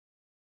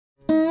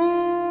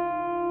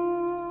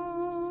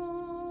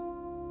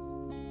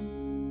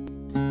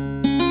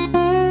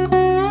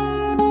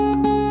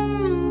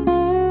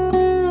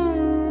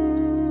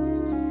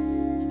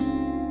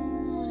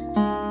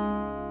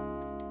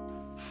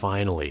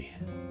Finally,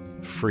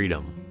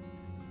 freedom.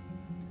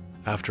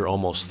 After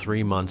almost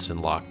 3 months in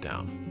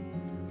lockdown,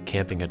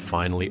 camping had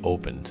finally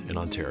opened in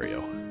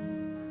Ontario.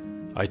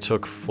 I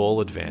took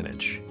full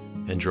advantage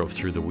and drove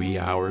through the wee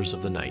hours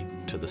of the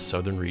night to the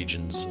southern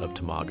regions of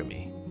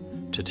Temagami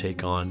to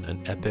take on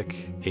an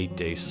epic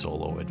 8-day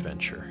solo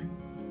adventure.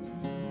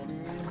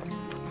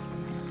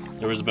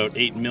 There was about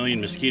 8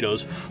 million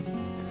mosquitoes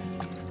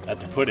at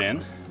the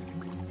put-in.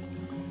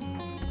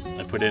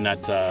 I put in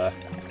at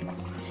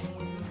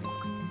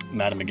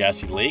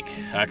Temagami Lake,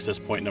 access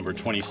point number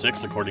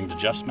 26 according to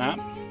Jeff's map.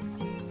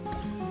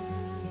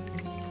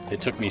 It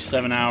took me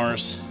 7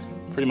 hours,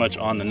 pretty much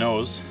on the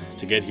nose,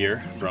 to get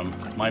here from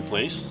my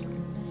place,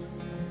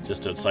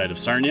 just outside of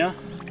Sarnia.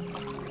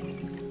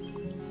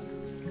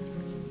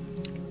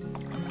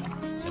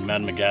 And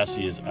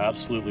Temagami is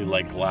absolutely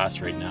like glass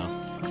right now.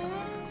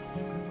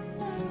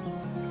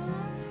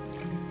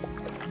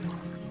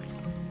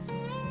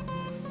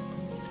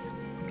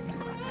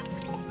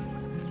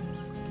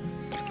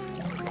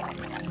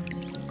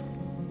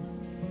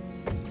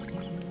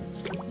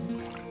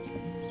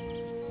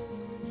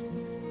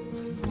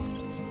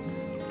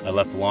 I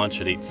left the launch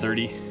at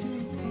 8:30.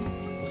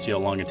 We'll see how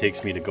long it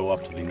takes me to go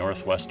up to the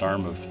northwest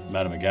arm of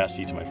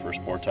Temagami to my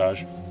first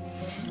portage.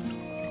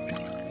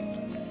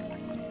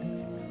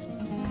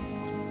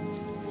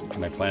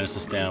 My plan is to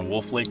stay on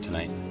Wolf Lake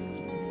tonight.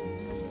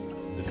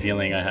 The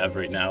feeling I have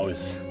right now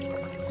is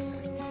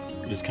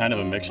kind of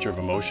a mixture of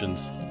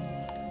emotions.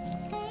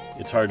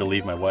 It's hard to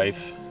leave my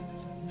wife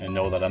and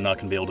know that I'm not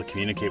going to be able to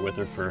communicate with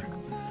her for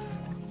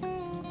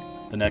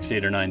the next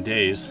 8 or 9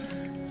 days.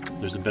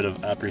 There's a bit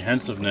of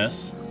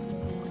apprehensiveness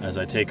as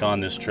I take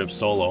on this trip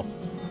solo,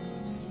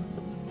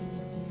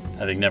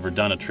 having never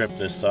done a trip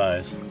this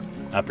size.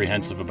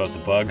 Apprehensive about the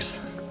bugs,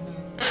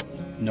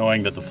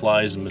 knowing that the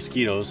flies and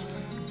mosquitoes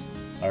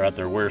are at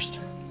their worst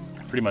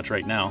pretty much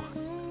right now.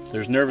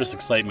 There's nervous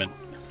excitement,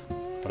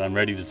 but I'm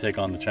ready to take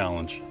on the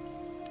challenge.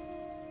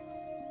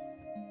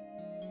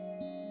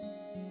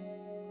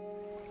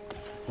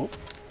 Oh,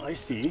 I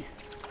see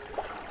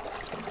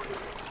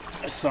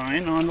a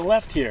sign on the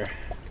left here,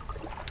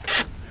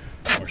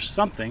 or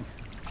something.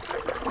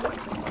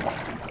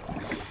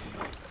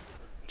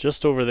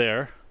 Just over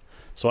there.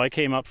 So I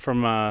came up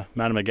from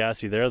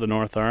Temagami there, the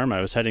north arm. I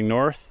was heading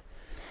north.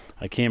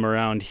 I came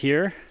around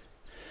here.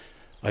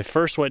 I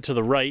first went to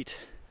the right.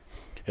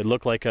 It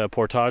looked like a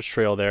portage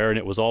trail there, and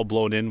it was all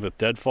blown in with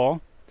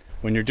deadfall.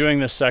 When you're doing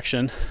this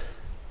section,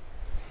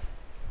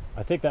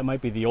 I think that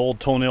might be the old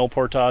toenail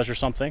portage or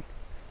something.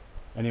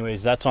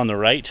 Anyways, that's on the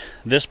right.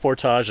 This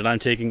portage that I'm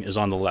taking is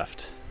on the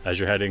left as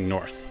you're heading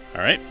north.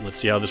 All right, let's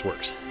see how this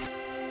works.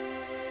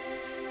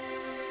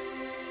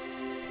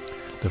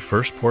 The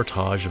first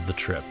portage of the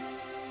trip.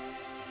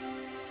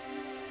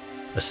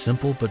 A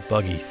simple but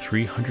buggy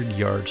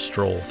 300-yard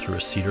stroll through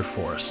a cedar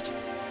forest.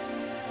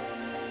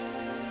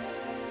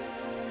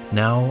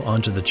 Now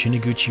onto the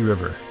Chinaguchi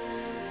River.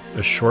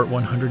 A short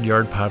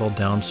 100-yard paddle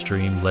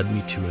downstream led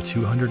me to a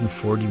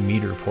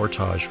 240-meter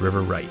portage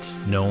river right,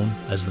 known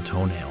as the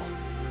Toenail.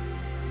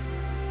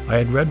 I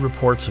had read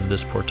reports of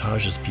this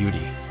portage's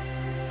beauty,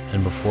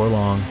 and before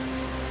long,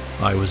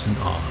 I was in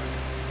awe.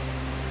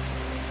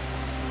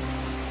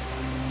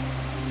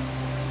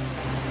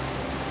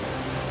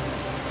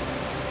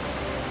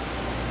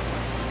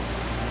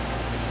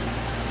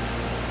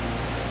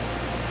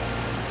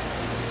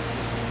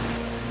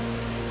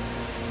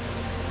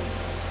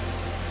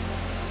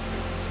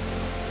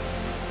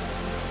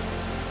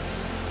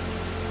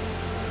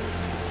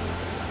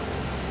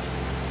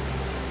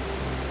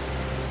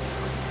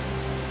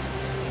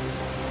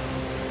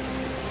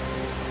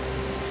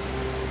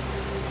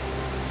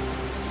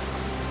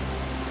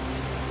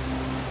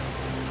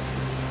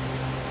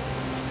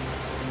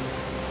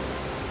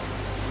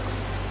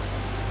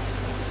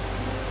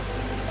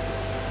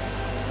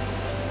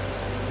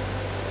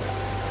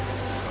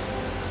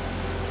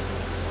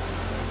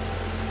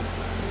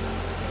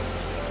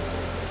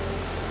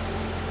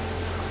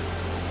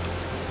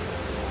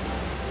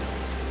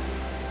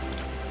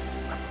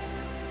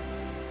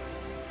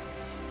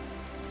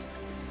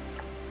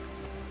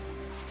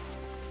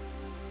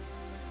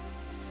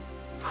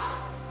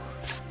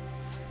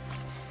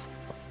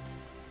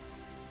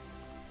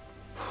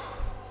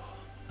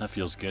 That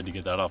feels good to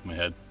get that off my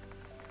head.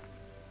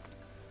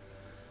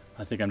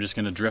 I think I'm just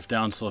going to drift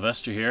down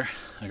Sylvester here.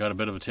 I got a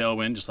bit of a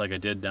tailwind just like I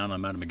did down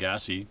on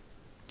Temagami.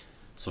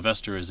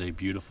 Sylvester is a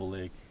beautiful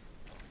lake,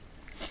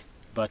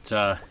 but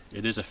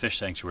it is a fish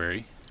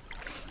sanctuary,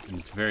 and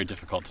it's very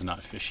difficult to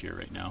not fish here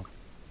right now.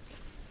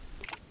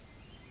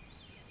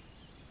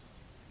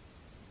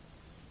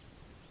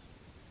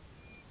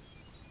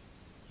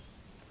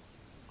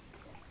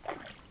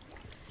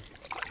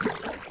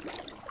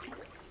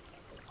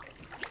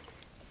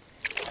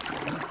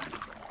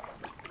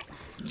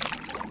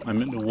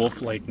 I'm into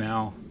Wolf Lake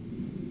now,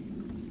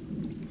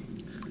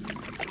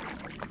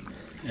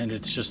 and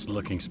it's just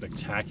looking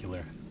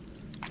spectacular.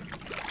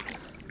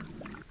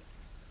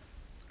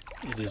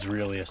 It is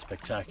really a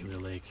spectacular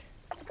lake.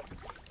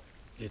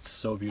 It's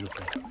so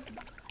beautiful.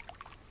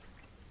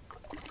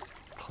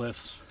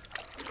 cliffs,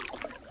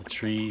 the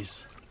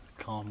trees,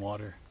 calm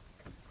water.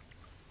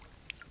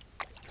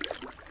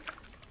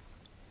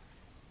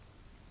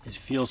 It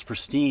feels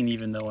pristine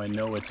even though I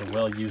know it's a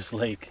well-used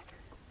lake.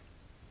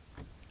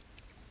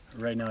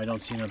 Right now I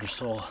don't see another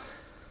soul.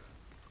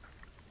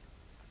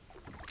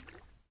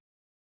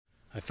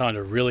 I found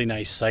a really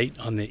nice site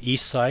on the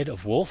east side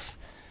of Wolf.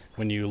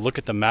 When you look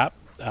at the map,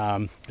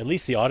 at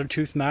least the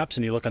Ottertooth maps,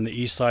 and you look on the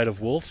east side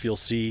of Wolf, you'll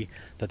see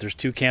that there's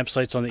 2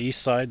 campsites on the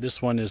east side. This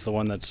one is the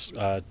one that's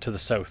to the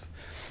south.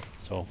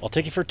 So I'll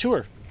take you for a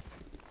tour.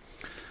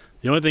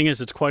 The only thing is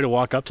it's quite a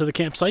walk up to the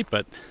campsite,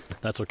 but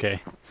that's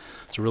okay.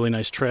 It's a really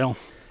nice trail.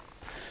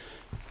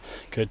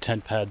 Good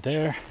tent pad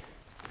there.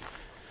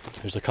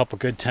 There's a couple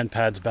good tent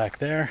pads back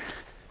there.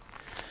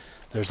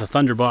 There's a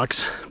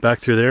thunderbox back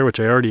through there,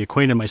 which I already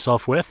acquainted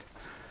myself with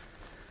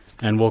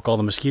and woke all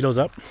the mosquitoes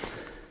up.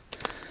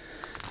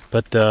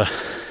 But the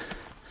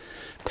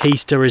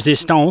piece de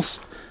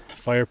resistance,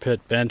 fire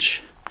pit,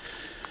 bench.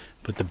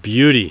 But the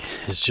beauty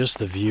is just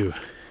the view.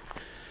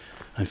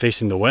 I'm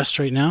facing the west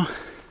right now.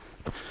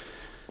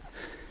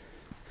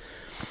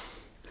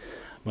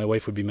 My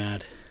wife would be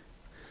mad.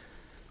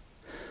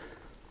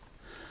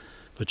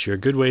 But you're a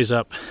good ways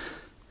up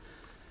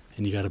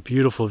and you got a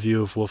beautiful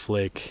view of Wolf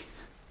Lake.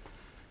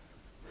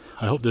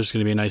 I hope there's going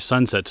to be a nice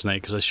sunset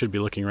tonight because I should be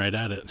looking right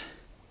at it.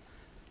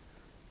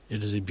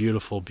 It is a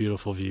beautiful,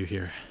 beautiful view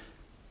here.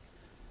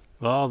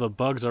 Well, the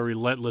bugs are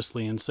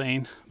relentlessly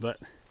insane, but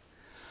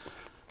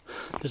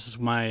this is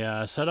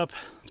my setup.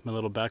 It's my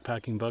little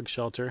backpacking bug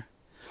shelter.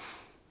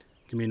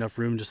 Give me enough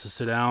room just to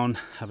sit down,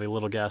 have a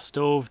little gas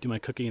stove, do my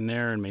cooking in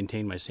there, and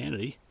maintain my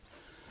sanity.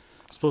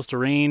 It's supposed to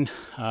rain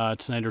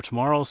tonight or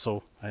tomorrow,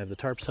 so I have the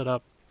tarp set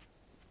up.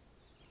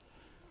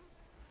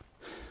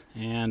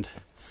 And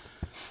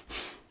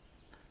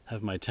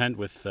have my tent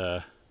with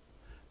the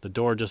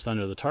door just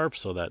under the tarp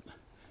so that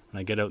when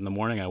I get out in the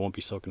morning I won't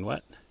be soaking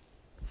wet.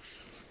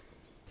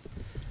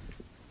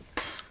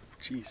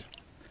 Jeez.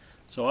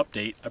 So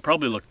update, I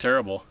probably look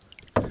terrible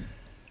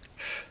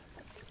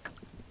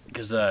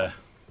because I've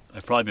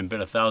probably been bit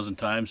 1,000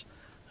 times.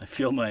 I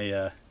feel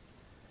my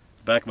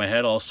back of my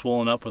head all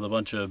swollen up with a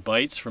bunch of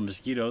bites from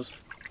mosquitoes.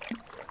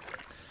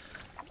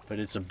 But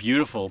it's a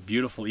beautiful,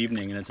 beautiful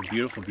evening and it's a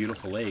beautiful,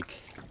 beautiful lake.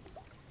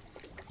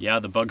 Yeah,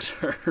 the bugs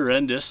are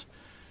horrendous.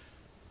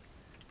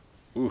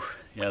 Ooh,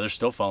 yeah, they're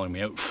still following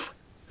me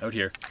out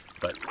here,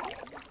 but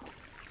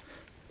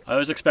I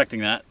was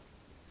expecting that.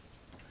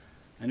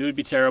 I knew it'd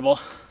be terrible.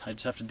 I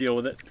just have to deal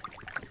with it.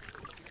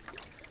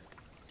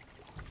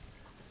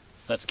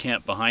 That's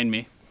camp behind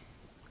me.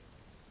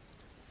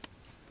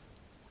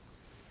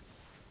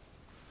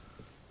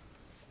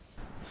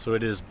 So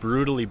it is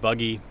brutally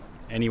buggy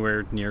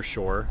anywhere near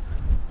shore.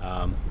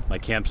 My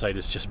campsite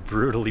is just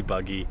brutally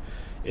buggy.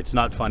 It's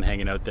not fun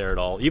hanging out there at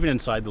all. Even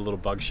inside the little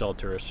bug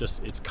shelter,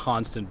 it's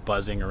constant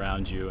buzzing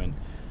around you, and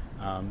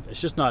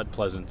it's just not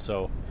pleasant.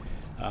 So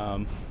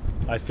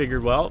I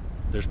figured, well,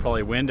 there's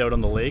probably wind out on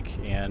the lake,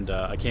 and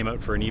I came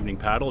out for an evening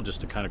paddle just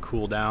to kind of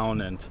cool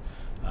down and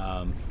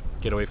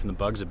get away from the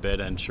bugs a bit.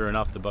 And sure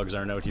enough, the bugs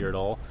aren't out here at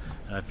all.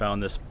 And I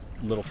found this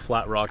little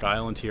flat rock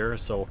island here.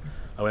 So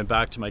I went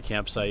back to my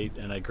campsite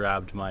and I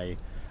grabbed my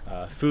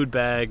food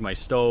bag, my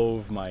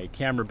stove, my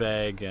camera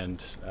bag,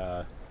 and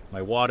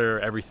my water,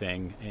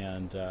 everything,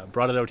 and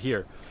brought it out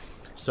here.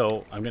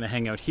 So I'm gonna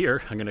hang out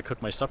here. I'm gonna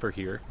cook my supper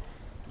here,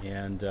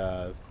 and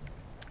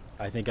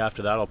I think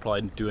after that I'll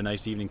probably do a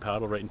nice evening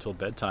paddle right until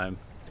bedtime.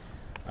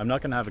 I'm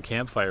not gonna have a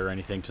campfire or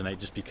anything tonight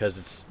just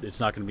because it's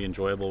not gonna be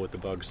enjoyable with the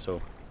bugs.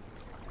 So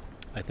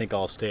I think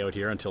I'll stay out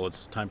here until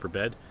it's time for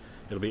bed.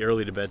 It'll be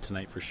early to bed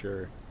tonight for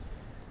sure.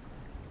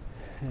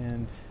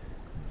 And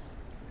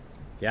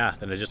yeah,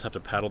 then I just have to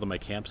paddle to my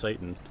campsite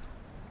and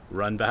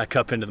run back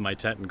up into my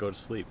tent and go to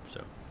sleep.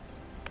 So,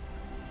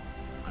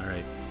 all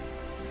right,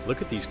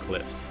 look at these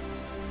cliffs.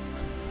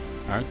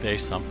 Aren't they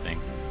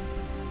something?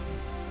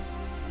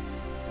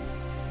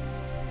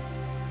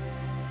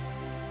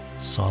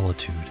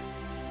 Solitude,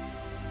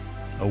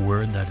 a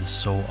word that is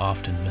so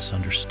often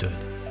misunderstood.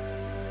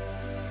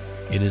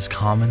 It is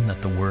common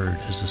that the word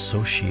is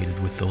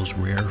associated with those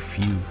rare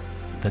few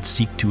that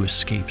seek to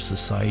escape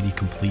society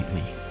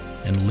completely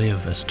and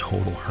live as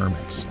total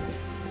hermits.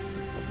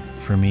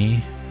 For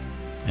me,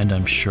 and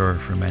I'm sure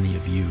for many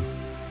of you,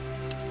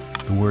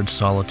 the word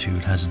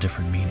solitude has a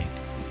different meaning.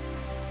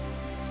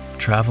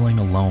 Traveling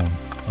alone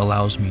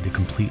allows me to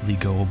completely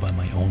go by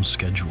my own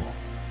schedule,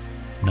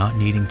 not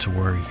needing to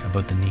worry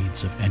about the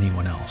needs of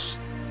anyone else.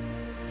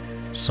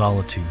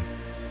 Solitude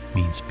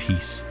means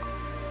peace,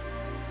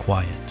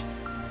 quiet,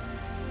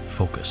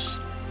 focus.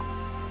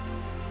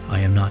 I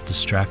am not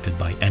distracted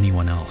by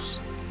anyone else,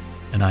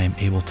 and I am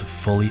able to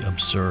fully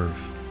observe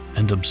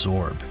and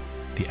absorb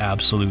the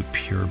absolute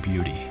pure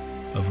beauty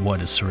of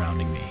what is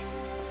surrounding me.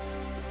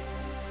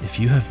 If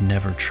you have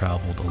never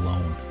traveled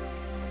alone,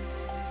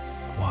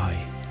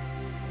 why?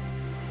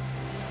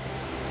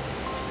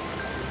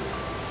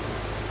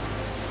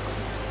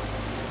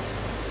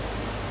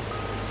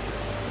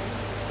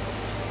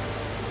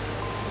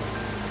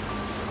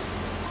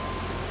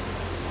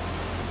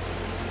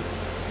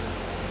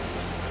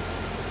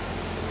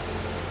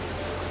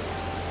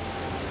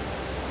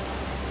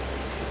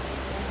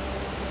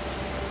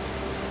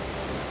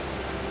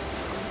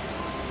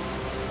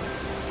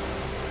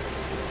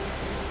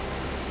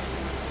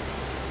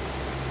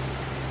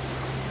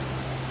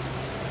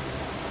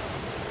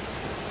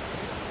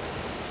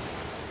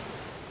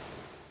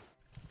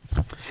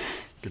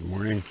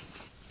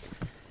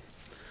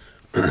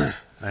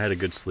 had a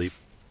good sleep.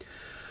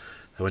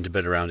 I went to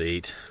bed around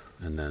 8,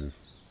 and then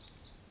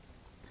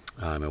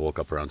I woke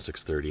up around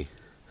 6:30.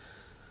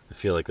 I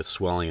feel like the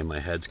swelling in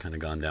my head's kind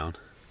of gone down,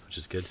 which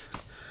is good.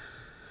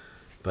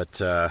 But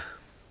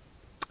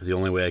the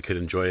only way I could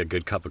enjoy a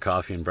good cup of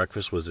coffee and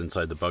breakfast was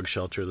inside the bug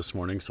shelter this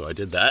morning, so I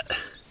did that.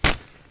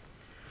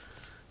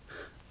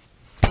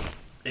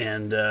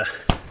 And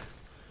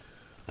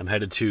I'm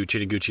headed to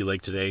Chiniguchi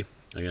Lake today.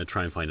 I'm going to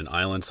try and find an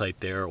island site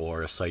there,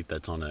 or a site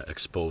that's on an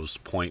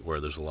exposed point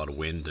where there's a lot of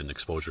wind and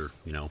exposure,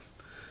 you know,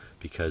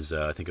 because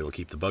I think it'll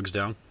keep the bugs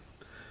down.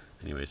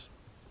 Anyways.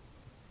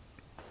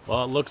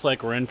 Well, it looks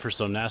like we're in for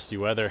some nasty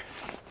weather.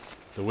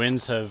 The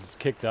winds have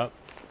kicked up.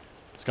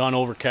 It's gone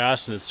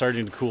overcast and it's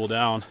starting to cool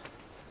down.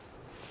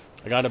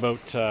 I got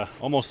about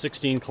almost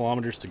 16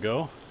 kilometers to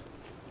go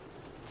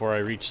before I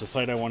reach the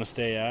site I want to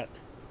stay at.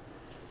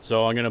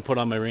 So I'm going to put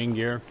on my rain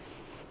gear.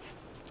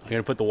 I'm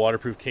going to put the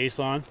waterproof case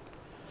on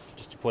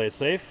just to play it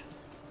safe.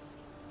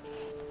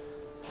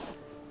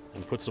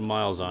 And put some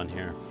miles on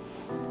here.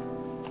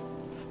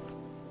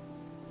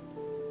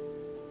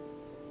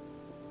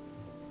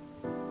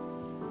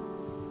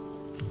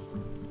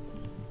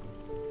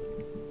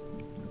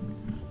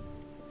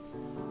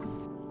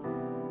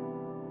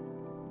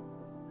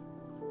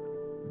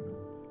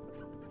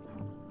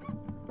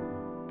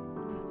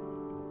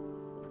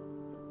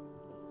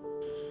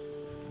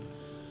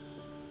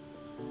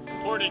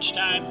 Portage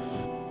time.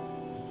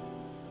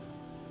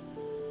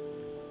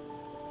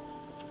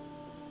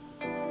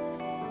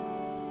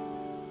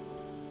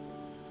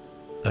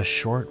 A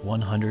short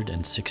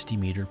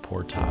 160-meter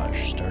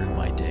portage started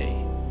my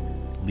day,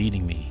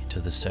 leading me to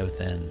the south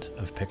end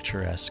of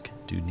picturesque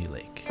Dudney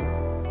Lake.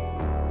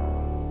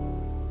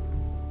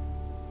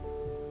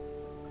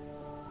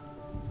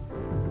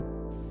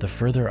 The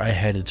further I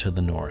headed to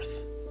the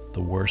north,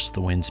 the worse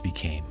the winds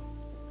became.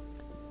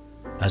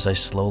 As I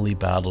slowly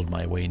battled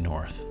my way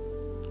north,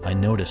 I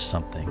noticed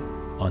something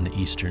on the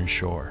eastern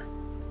shore.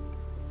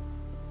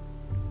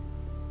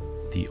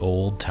 The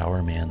old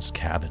towerman's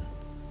cabin,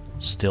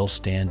 still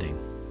standing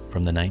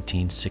from the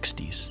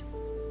 1960s.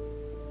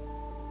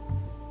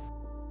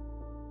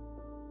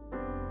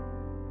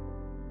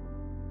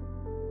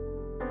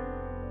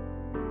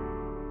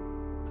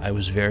 I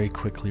was very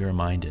quickly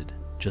reminded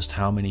just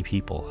how many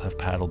people have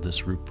paddled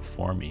this route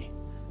before me,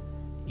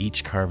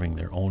 each carving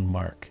their own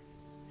mark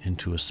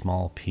into a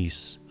small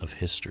piece of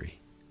history.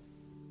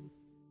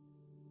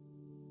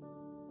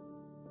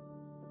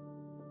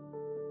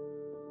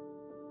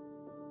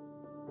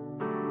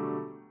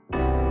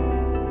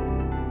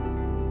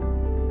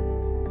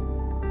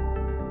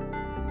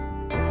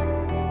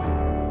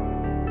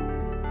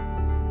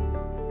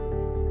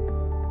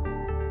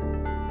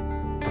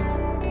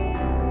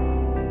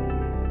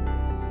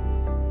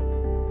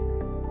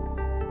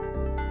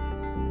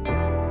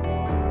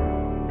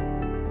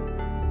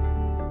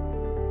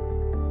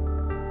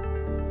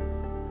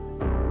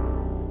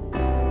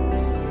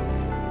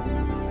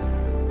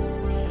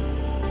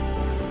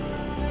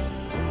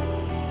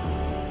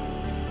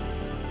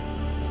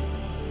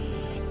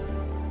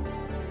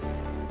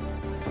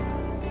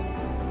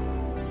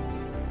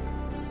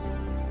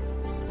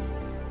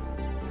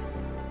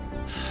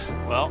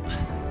 Well,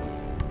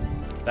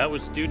 that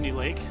was Dudney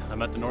Lake.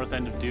 I'm at the north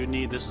end of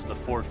Dudney. This is the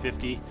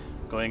 450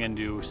 going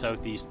into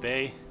Southeast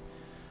Bay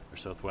or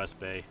Southwest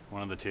Bay,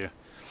 one of the two.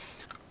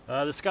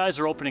 The skies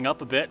are opening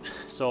up a bit,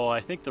 so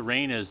I think the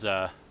rain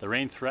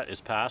threat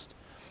is past.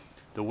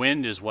 The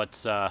wind is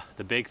what's the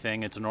big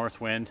thing. It's a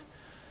north wind,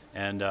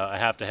 and I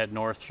have to head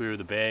north through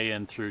the bay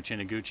and through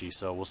Chiniguchi,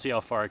 so we'll see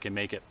how far I can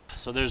make it.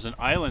 So there's an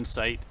island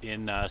site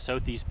in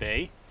Southeast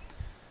Bay,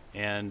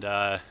 and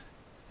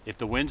if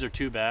the winds are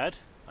too bad,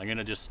 I'm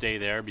gonna just stay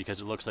there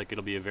because it looks like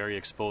it'll be a very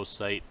exposed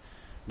site.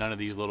 None of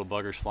these little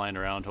buggers flying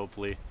around,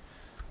 hopefully.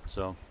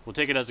 So we'll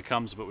take it as it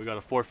comes, but we got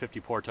a 450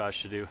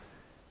 portage to do.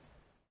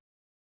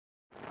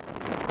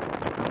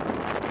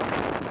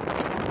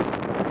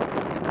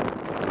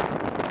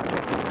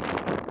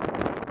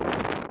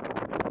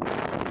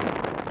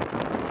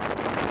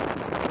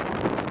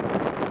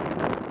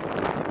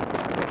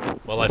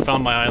 Well, I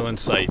found my island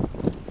site.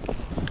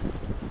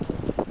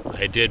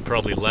 I did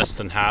probably less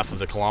than half of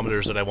the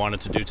kilometers that I wanted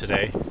to do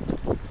today.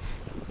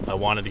 I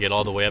wanted to get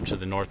all the way up to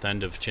the north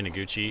end of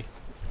Chiniguchi,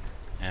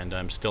 and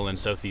I'm still in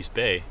Southeast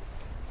Bay.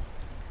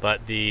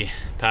 But the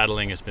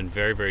paddling has been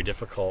very, very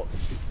difficult.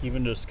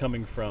 Even just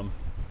coming from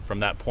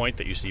that point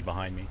that you see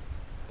behind me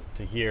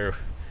to here,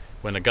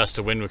 when a gust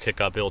of wind would kick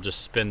up, it'll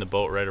just spin the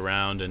boat right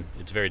around, and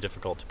it's very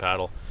difficult to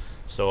paddle.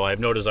 So I have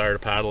no desire to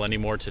paddle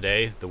anymore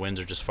today. The winds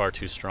are just far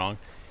too strong.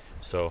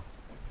 So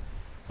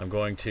I'm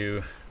going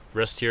to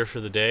rest here for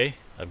the day.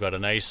 I've got a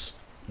nice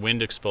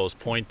wind exposed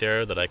point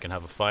there that I can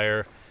have a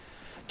fire,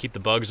 keep the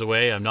bugs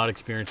away. I'm not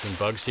experiencing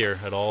bugs here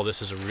at all.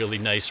 This is a really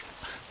nice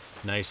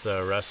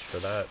rest for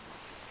that.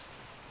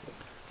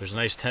 There's a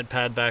nice tent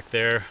pad back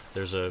there.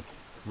 There's a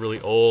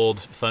really old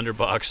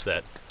thunderbox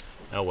that,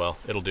 oh well,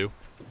 it'll do.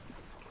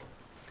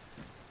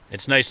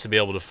 It's nice to be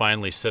able to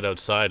finally sit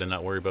outside and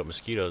not worry about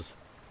mosquitoes.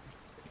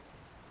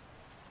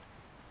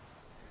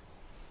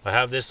 I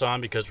have this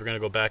on because we're gonna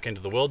go back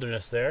into the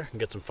wilderness there and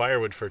get some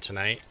firewood for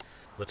tonight.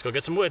 Let's go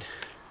get some wood.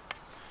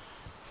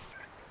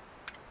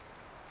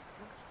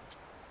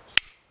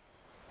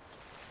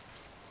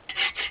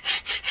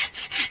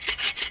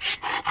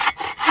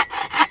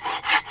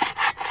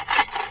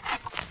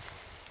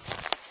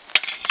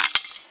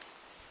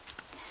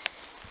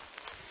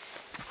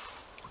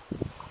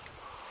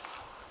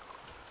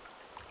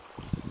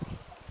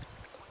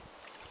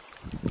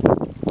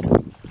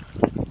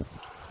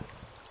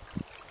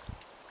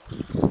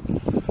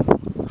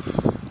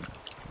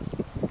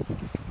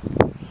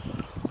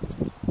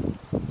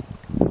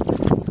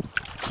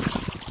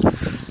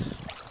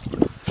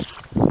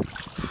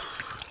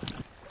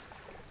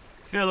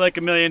 Feel like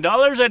 $1 million,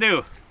 I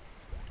do.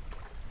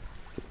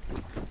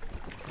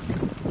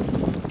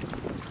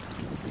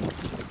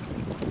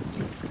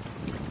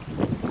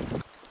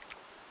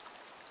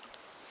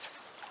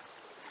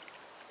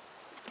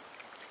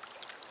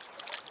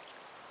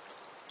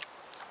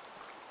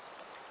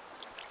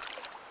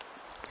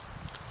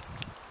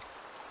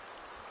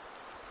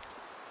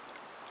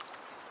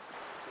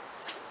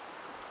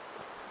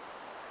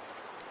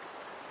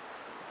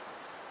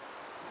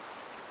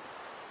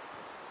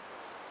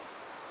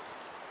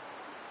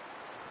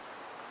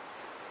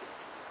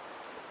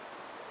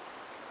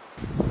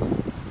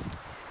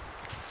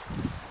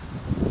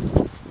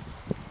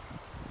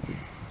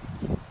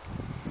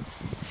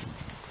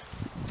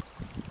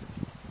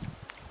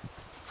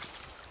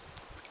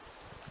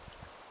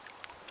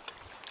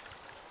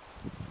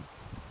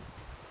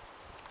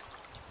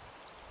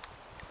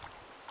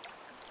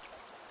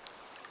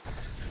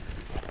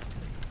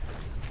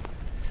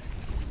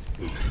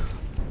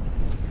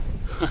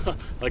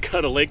 I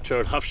got a lake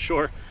trout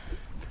offshore.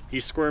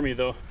 He's squirmy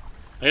though.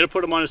 I gotta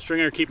put him on a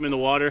stringer, keep him in the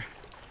water,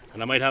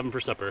 and I might have him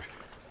for supper.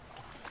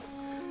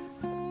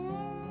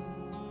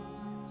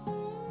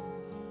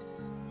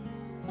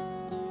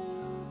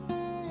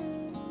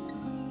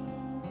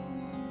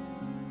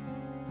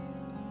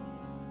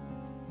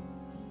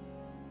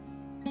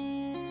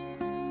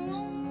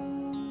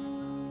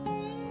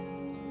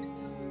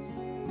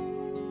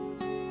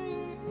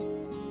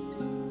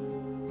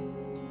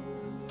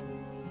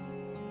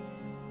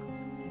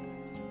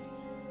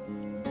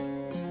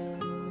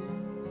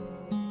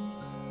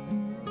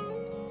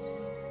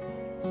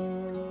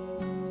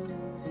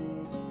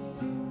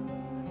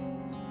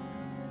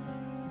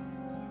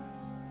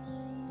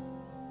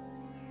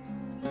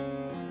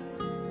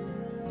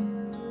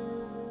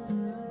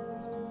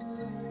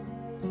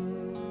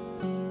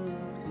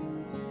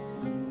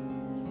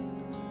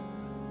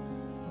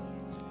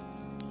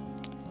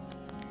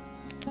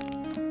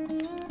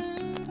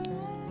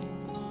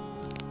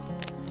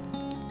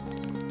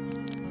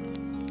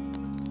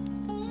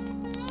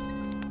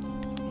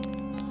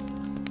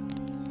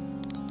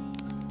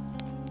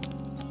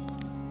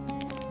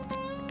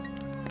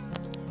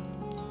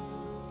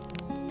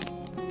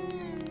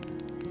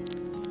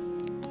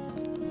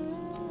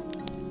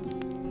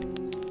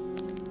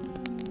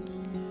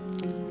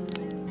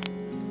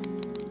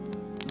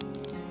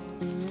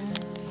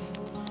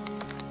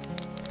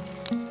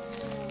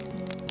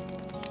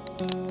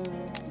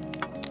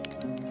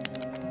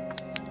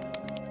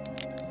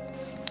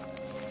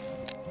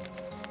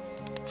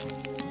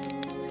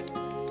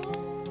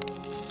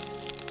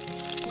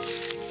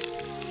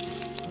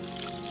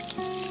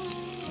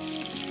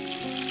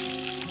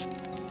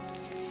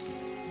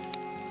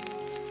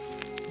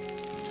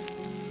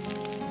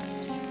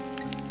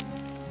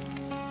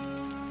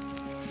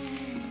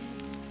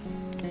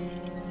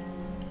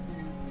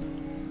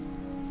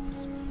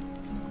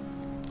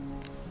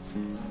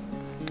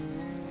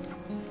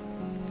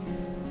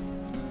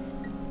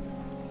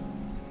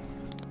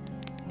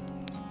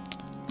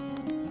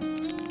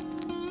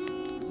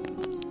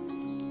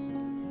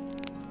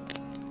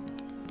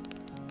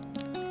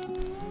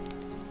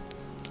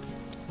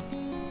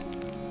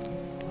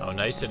 How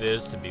nice it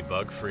is to be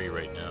bug-free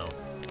right now.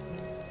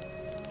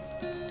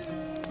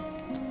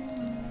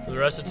 For the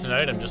rest of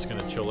tonight, I'm just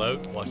gonna chill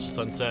out, watch the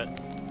sunset,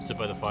 sit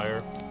by the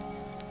fire,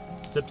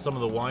 sip some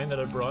of the wine that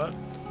I brought.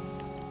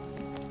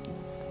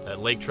 That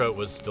lake trout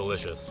was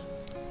delicious.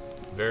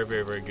 Very,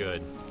 very, very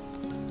good.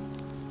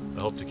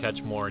 I hope to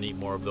catch more and eat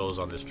more of those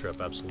on this trip,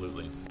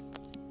 absolutely.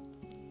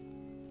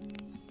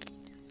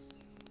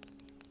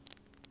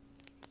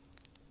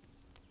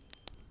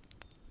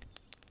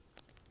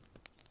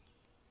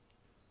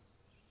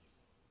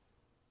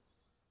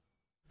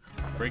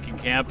 Breaking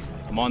camp,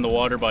 I'm on the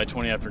water by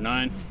 20 after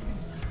 9.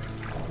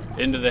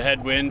 Into the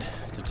headwind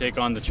to take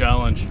on the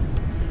challenge.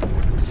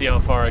 See how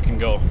far I can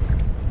go.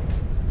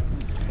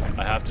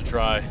 I have to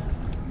try.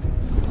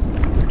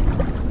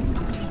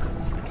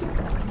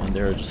 And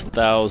there are just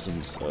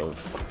thousands of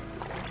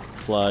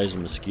flies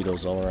and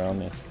mosquitoes all around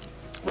me.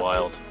 It's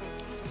wild.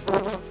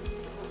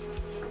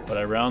 But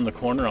I round the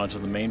corner onto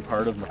the main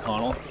part of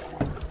McConnell,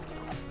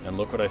 and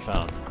look what I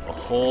found. A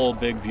whole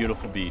big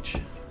beautiful beach.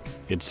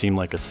 It seemed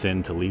like a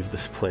sin to leave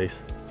this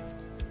place.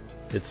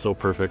 It's so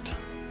perfect.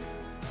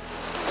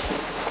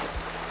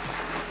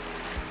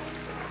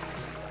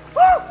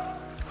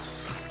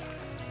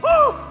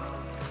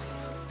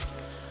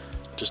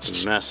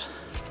 a mess.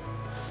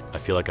 I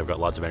feel like I've got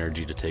lots of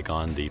energy to take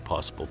on the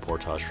possible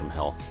portage from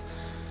hell.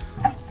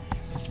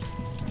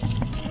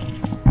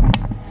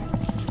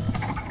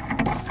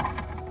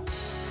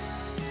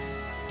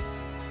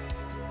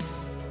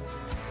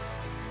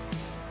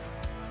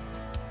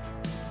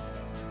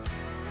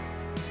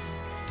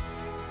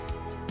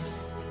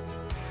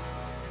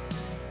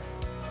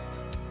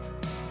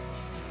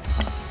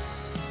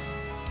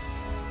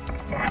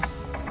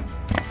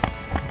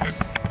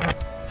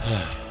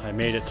 I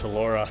made it to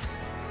Laura.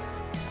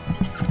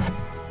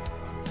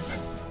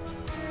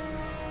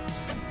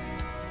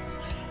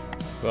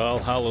 Well,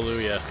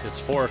 hallelujah. It's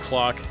 4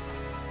 o'clock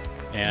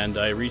and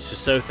I reached the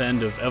south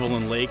end of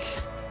Evelyn Lake.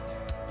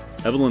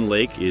 Evelyn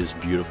Lake is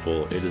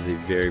beautiful. It is a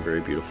very,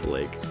 very beautiful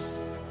lake.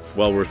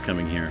 Well worth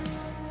coming here.